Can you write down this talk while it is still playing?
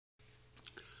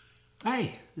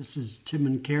Hi, this is Tim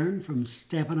and Karen from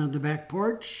Stampin' on the Back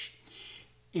Porch,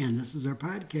 and this is our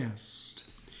podcast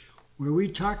where we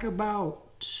talk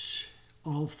about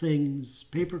all things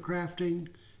paper crafting,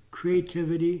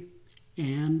 creativity,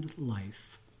 and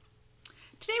life.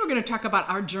 Today we're going to talk about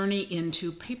our journey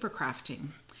into paper crafting.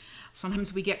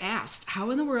 Sometimes we get asked,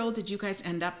 how in the world did you guys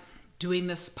end up doing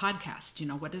this podcast? You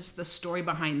know, what is the story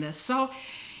behind this? So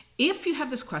if you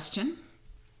have this question,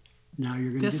 Now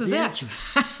you're going to this get is the it. answer.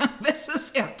 This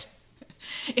is it.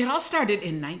 It all started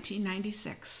in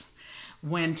 1996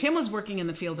 when Tim was working in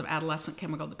the field of adolescent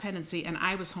chemical dependency and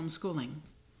I was homeschooling.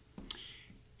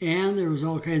 And there was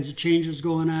all kinds of changes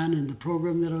going on in the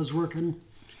program that I was working.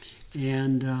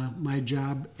 And my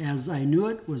job, as I knew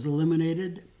it, was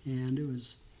eliminated, and it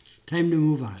was time to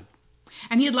move on.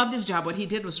 And he had loved his job. What he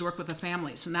did was to work with the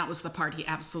families, and that was the part he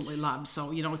absolutely loved.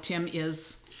 So, you know, Tim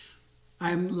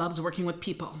loves working with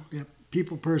people. Yep,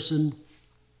 people person,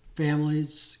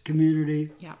 families,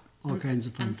 community, Yeah. all kinds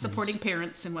of fun and things. supporting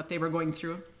parents in what they were going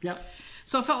through. Yep.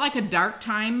 So it felt like a dark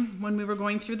time when we were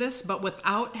going through this, but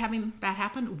without having that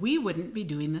happen, we wouldn't be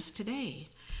doing this today.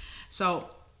 So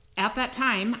at that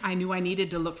time, I knew I needed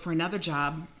to look for another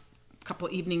job a couple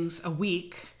evenings a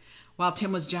week while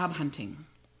Tim was job hunting.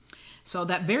 So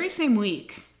that very same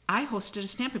week, I hosted a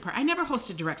stamping party. I never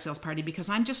hosted a direct sales party because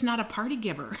I'm just not a party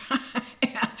giver.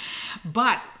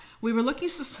 But we were looking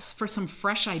for some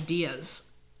fresh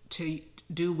ideas to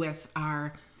do with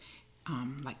our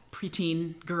like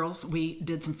preteen girls. We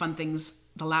did some fun things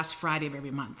the last Friday of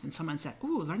every month, and someone said,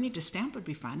 "Ooh, learning to stamp would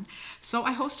be fun." So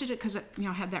I hosted it because it,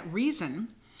 had that reason,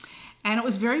 and it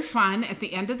was very fun. At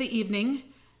the end of the evening,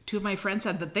 two of my friends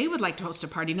said that they would like to host a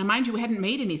party. Now, mind you, we hadn't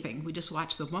made anything. We just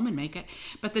watched the woman make it.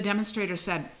 But the demonstrator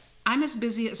said, "I'm as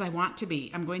busy as I want to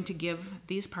be. I'm going to give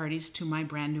these parties to my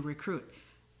brand new recruit."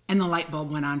 And the light bulb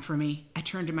went on for me. I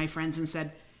turned to my friends and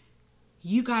said,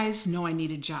 "You guys know I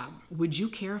need a job. Would you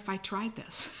care if I tried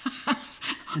this?"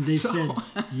 And they said,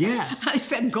 yes. I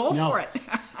said, "Go No. for it."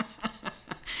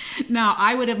 Now,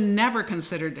 I would have never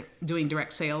considered doing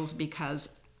direct sales because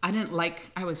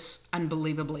I was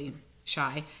unbelievably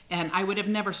shy, and I would have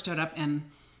never stood up and,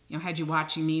 had you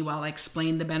watching me while I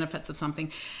explained the benefits of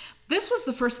something. This was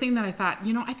the first thing that I thought,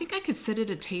 I think I could sit at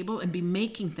a table and be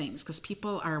making things because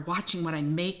people are watching what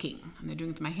I'm making and they're doing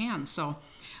it with my hands. So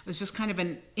it was just kind of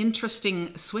an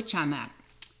interesting switch on that.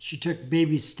 She took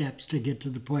baby steps to get to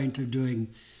the point of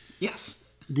doing Yes.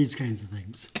 these kinds of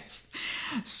things. Yes.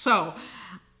 So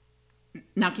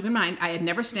now keep in mind, I had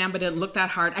never stamped, but it didn't look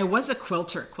that hard. I was a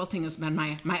quilter. Quilting has been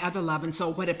my other love. And so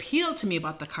what appealed to me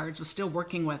about the cards was still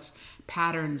working with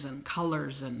patterns and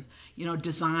colors and,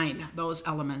 design, those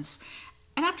elements.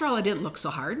 And after all, it didn't look so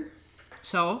hard.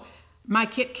 So my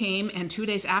kit came, and 2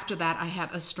 days after that, I had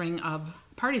a string of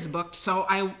parties booked. So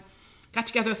I got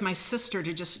together with my sister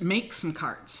to just make some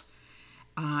cards.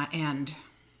 And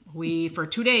for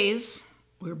 2 days,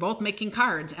 we were both making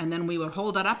cards, and then we would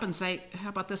hold it up and say, "How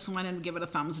about this one?" and give it a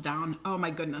thumbs down. Oh my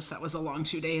goodness, that was a long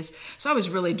 2 days. So I was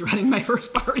really dreading my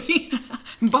first party,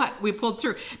 but we pulled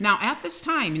through. Now at this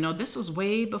time, this was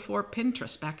way before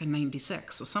Pinterest back in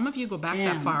 96. So some of you go back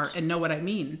that far and know what I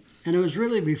mean. And it was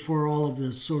really before all of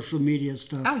the social media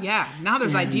stuff. Oh yeah, now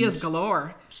there's And ideas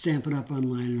galore. Stamping up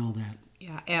online and all that.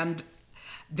 Yeah, and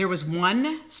there was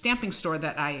one stamping store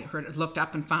that I looked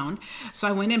up and found. So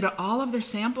I went in, but all of their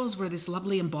samples were this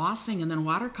lovely embossing and then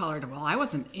watercolored. Well, I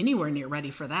wasn't anywhere near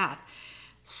ready for that.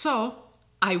 So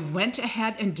I went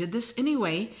ahead and did this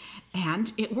anyway,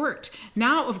 and it worked.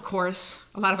 Now, of course,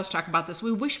 a lot of us talk about this.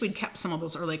 We wish we'd kept some of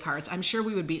those early cards. I'm sure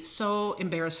we would be so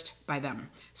embarrassed by them.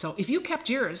 So if you kept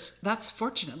yours, that's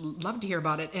fortunate. Love to hear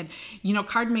about it. And,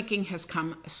 card making has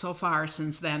come so far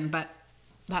since then, but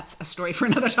that's a story for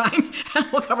another time.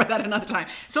 We'll cover that another time.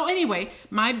 So anyway,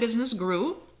 my business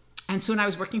grew, and soon I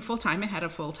was working full-time and had a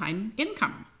full-time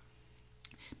income.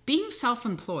 Being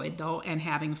self-employed, though, and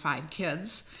having 5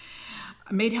 kids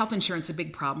made health insurance a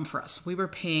big problem for us. We were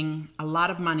paying a lot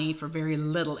of money for very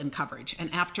little in coverage.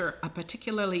 And after a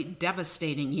particularly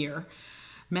devastating year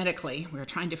medically, we were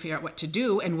trying to figure out what to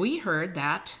do, and we heard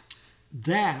that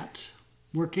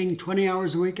working 20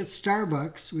 hours a week at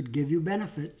Starbucks would give you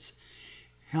benefits.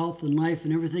 Health and life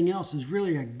and everything else is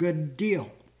really a good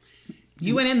deal.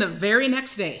 You went in the very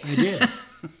next day. I did.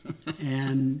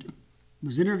 And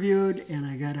was interviewed, and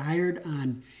I got hired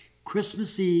on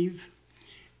Christmas Eve.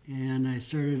 And I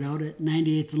started out at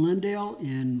 98th and Lindale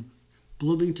in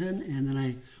Bloomington, and then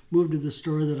I moved to the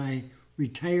store that I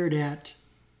retired at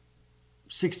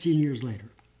 16 years later.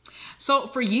 So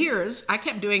for years, I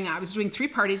was doing 3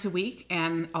 parties a week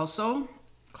and also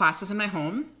classes in my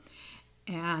home.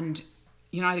 And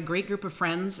I had a great group of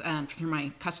friends and through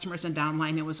my customers and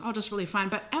downline, it was all just really fun.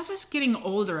 But as I was getting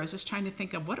older, I was just trying to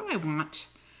think of what do I want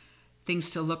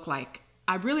things to look like.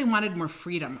 I really wanted more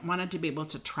freedom. I wanted to be able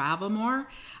to travel more.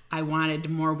 I wanted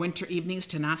more winter evenings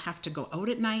to not have to go out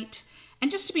at night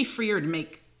and just to be freer to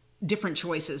make different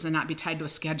choices and not be tied to a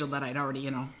schedule that I'd already,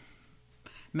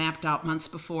 mapped out months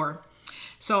before.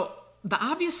 So the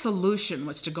obvious solution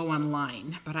was to go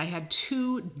online, but I had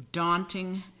two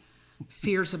daunting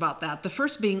fears about that. The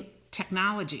first being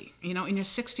technology. In your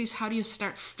 60s, how do you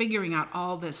start figuring out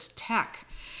all this tech?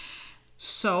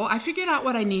 So I figured out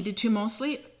what I needed to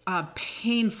mostly,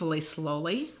 painfully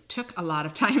slowly, took a lot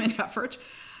of time and effort,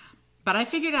 but I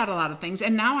figured out a lot of things.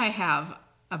 And now I have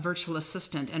a virtual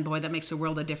assistant, and boy, that makes a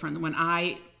world of difference. When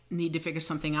I need to figure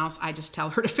something else, I just tell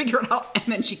her to figure it out, and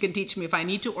then she can teach me if I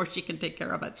need to, or she can take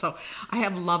care of it. So I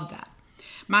have loved that.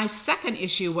 My second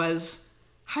issue was,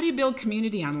 how do you build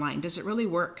community online? Does it really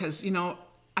work? Because,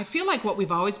 I feel like what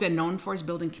we've always been known for is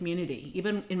building community.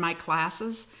 Even in my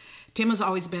classes, Tim has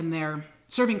always been there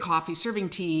serving coffee, serving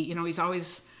tea. He's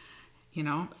always,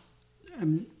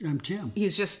 I'm Tim.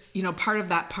 he's just, part of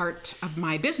that part of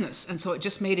my business. And so it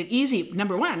just made it easy.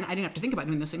 Number one, I didn't have to think about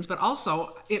doing those things, but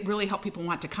also it really helped people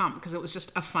want to come because it was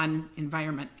just a fun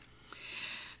environment.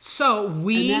 So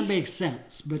And that makes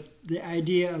sense. But the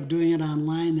idea of doing it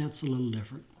online, that's a little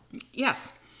different.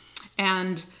 Yes.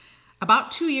 And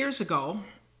about 2 years ago,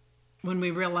 when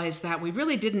we realized that we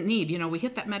really didn't need, we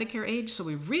hit that Medicare age, so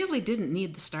we really didn't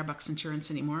need the Starbucks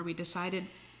insurance anymore. We decided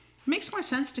it makes more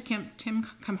sense to Tim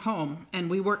come home, and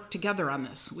we work together on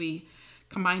this. We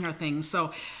combine our things.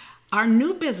 So our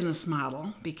new business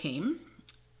model became,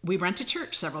 we rent a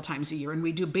church several times a year, and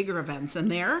we do bigger events. And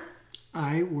there,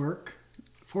 I work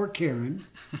for Karen,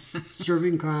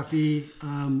 serving coffee,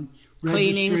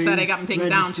 cleaning, setting up and taking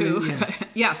down too. Yeah.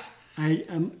 Yes.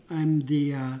 I'm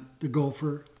the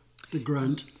gopher, the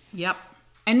grunt. Yep.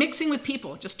 And mixing with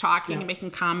people, just talking Yep. and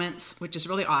making comments, which is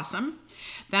really awesome.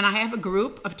 Then I have a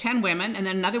group of 10 women and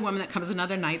then another woman that comes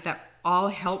another night that all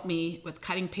help me with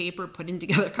cutting paper, putting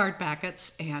together card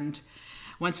packets, and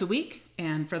once a week.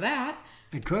 And for that,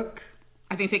 I cook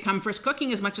I think they come first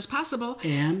cooking as much as possible.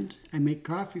 and I make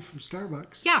coffee from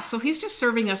Starbucks. Yeah, so he's just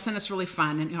serving us, and it's really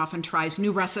fun. And he often tries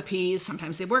new recipes.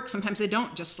 Sometimes they work, sometimes they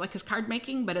don't, just like his card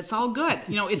making, but it's all good.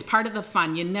 It's part of the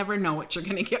fun. You never know what you're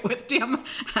going to get with Tim.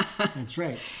 That's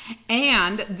right.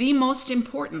 And the most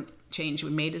important change we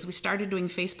made is we started doing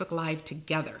Facebook Live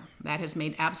together. That has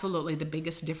made absolutely the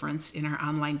biggest difference in our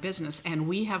online business. And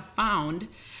we have found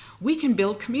we can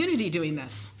build community doing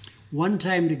this. One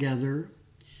time together,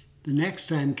 the next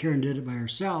time Karen did it by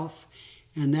herself,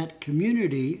 and that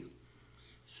community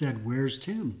said, "Where's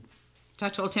Tim?" So I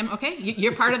told Tim, okay,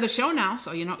 you're part of the show now,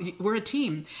 so we're a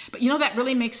team. But that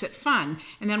really makes it fun.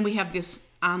 And then we have this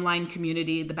online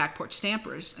community, the Back Porch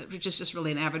Stampers, which is just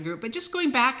really an avid group. But just going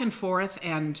back and forth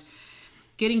and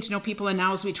getting to know people, and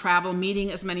now as we travel,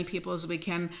 meeting as many people as we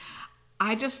can.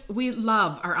 We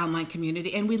love our online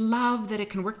community, and we love that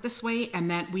it can work this way and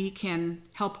that we can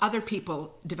help other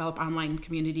people develop online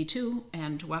community too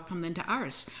and welcome them to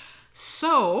ours.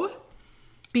 So,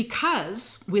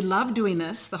 because we love doing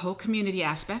this, the whole community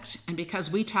aspect, and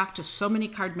because we talk to so many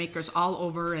card makers all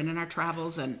over and in our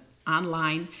travels and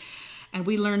online, and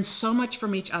we learn so much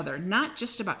from each other, not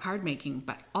just about card making,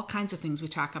 but all kinds of things we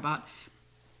talk about,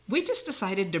 we just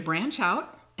decided to branch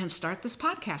out and start this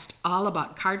podcast all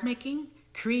about card making,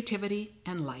 creativity,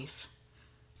 and life.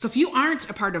 So if you aren't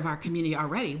a part of our community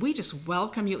already, we just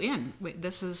welcome you in.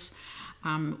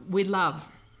 We love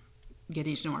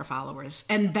getting to know our followers.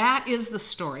 And that is the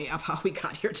story of how we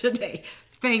got here today.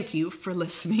 Thank you for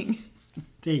listening.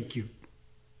 Thank you.